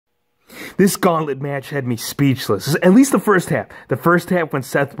This gauntlet match had me speechless. At least the first half. The first half when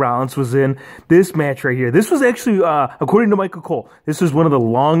Seth Rollins was in. This match right here. This was actually, according to Michael Cole, this was one of the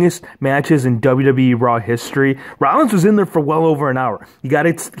longest matches in WWE Raw history. Rollins was in there for well over an hour. He got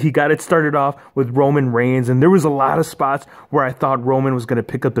it started off with Roman Reigns, and there was a lot of spots where I thought Roman was going to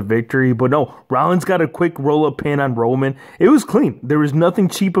pick up the victory, but no, Rollins got a quick roll-up pin on Roman. It was clean. There was nothing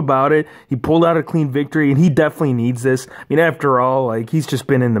cheap about it. He pulled out a clean victory, and he definitely needs this. I mean, after all, like, he's just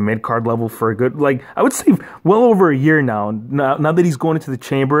been in the mid-card level for a good, like, I would say well over a year now. Now that he's going into the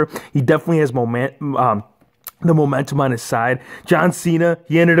chamber, he definitely has the momentum on his side. John Cena,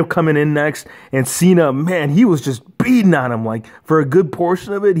 he ended up coming in next, and Cena, man, he was just beating on him. Like, for a good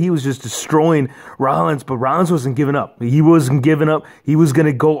portion of it, he was just destroying Rollins, but Rollins wasn't giving up. He wasn't giving up. He was going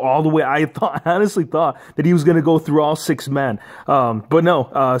to go all the way. I honestly thought that he was going to go through all six men. But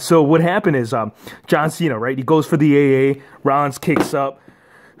no. So what happened is John Cena, right? He goes for the AA. Rollins kicks up.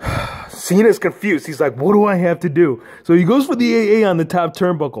 Cena's confused. He's like, what do I have to do? So he goes for the AA on the top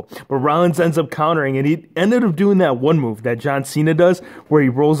turnbuckle, but Rollins ends up countering, and he ended up doing that one move that John Cena does where he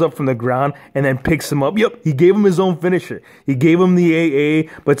rolls up from the ground and then picks him up. Yep, he gave him his own finisher. He gave him the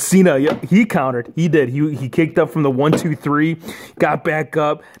AA, but Cena, yep, he countered. He did. He kicked up from the 1, 2, 3, got back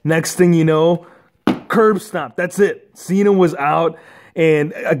up. Next thing you know, curb stomp. That's it. Cena was out.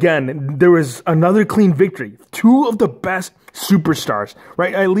 And again, there was another clean victory. Two of the best superstars,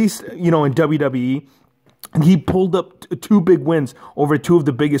 right? At least, you know, in WWE. And he pulled up two big wins over two of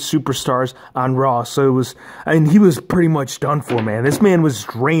the biggest superstars on Raw. So it was, and he was pretty much done for, man. This man was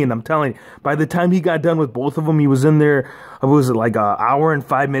drained, I'm telling you. By the time he got done with both of them, he was in there, what was it, like an hour and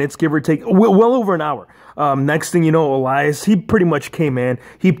 5 minutes, give or take? Well over an hour. Next thing you know, Elias, he pretty much came in.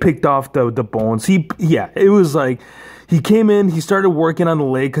 He picked off the bones. It was like, he came in, he started working on the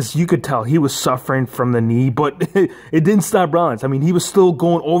leg because you could tell he was suffering from the knee, but it didn't stop Rollins. I mean, he was still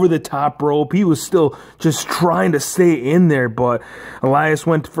going over the top rope. He was still just trying to stay in there, but Elias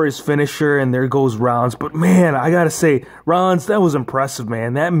went for his finisher, and there goes Rollins. But, man, I got to say, Rollins, that was impressive,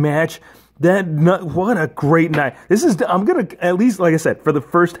 man. That match, what a great night. I'm going to, at least, like I said, for the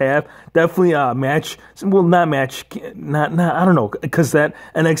first half, definitely I don't know, because that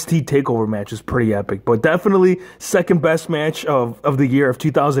NXT TakeOver match is pretty epic, but definitely second best match of the year of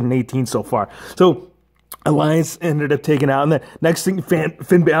 2018 so far. So, Alliance ended up taking out, and then next thing,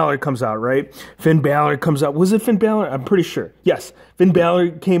 Finn Balor comes out, right? Finn Balor comes out. Was it Finn Balor? I'm pretty sure. Yes, Finn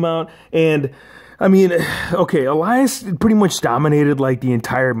Balor came out, and I mean, okay, Elias pretty much dominated like the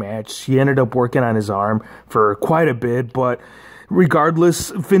entire match. He ended up working on his arm for quite a bit, but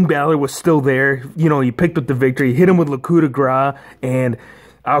regardless, Finn Balor was still there. You know, he picked up the victory, hit him with Le Coup de Grace, and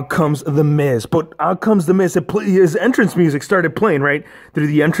out comes The Miz. But out comes The Miz. His entrance music started playing, right, through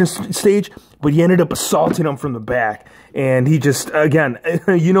the entrance stage, but he ended up assaulting him from the back. And he just, again,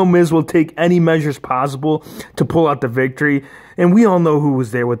 you know, Miz will take any measures possible to pull out the victory. And we all know who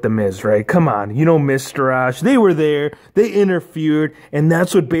was there with The Miz, right? Come on. You know, Miztourage. They were there. They interfered. And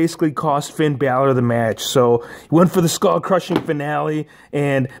that's what basically cost Finn Balor the match. So he went for the skull-crushing finale.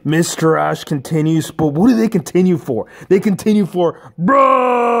 And Miztourage continues. But what do they continue for? They continue for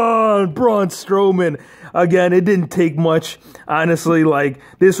Braun Strowman. Again, it didn't take much. Honestly, like,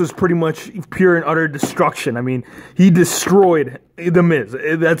 this was pretty much pure and utter destruction. I mean, he destroyed The Miz.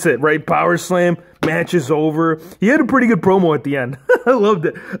 That's it, right? Power slam, match is over. He had a pretty good promo at the end. I loved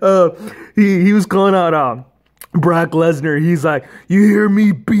it. He was calling out Brock Lesnar. He's like, you hear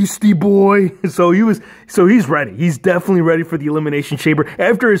me, beastie boy? So he's ready. He's definitely ready for the Elimination Chamber.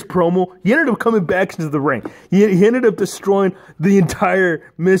 After his promo, he ended up coming back into the ring. He ended up destroying the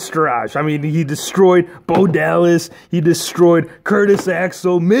entire Miztourage. I mean, he destroyed Bo Dallas. He destroyed Curtis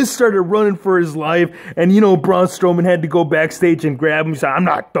Axel. Miz started running for his life. And, you know, Braun Strowman had to go backstage and grab him. He said, I'm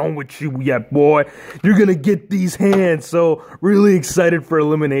not done with you yet, boy. You're going to get these hands. So, really excited for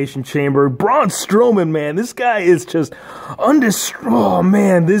Elimination Chamber. Braun Strowman, man, this guy is just oh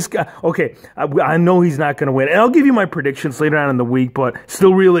man, this guy. Okay, I know he's not going to win, and I'll give you my predictions later on in the week, but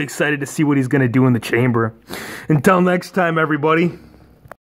still really excited to see what he's going to do in the chamber. Until next time, everybody.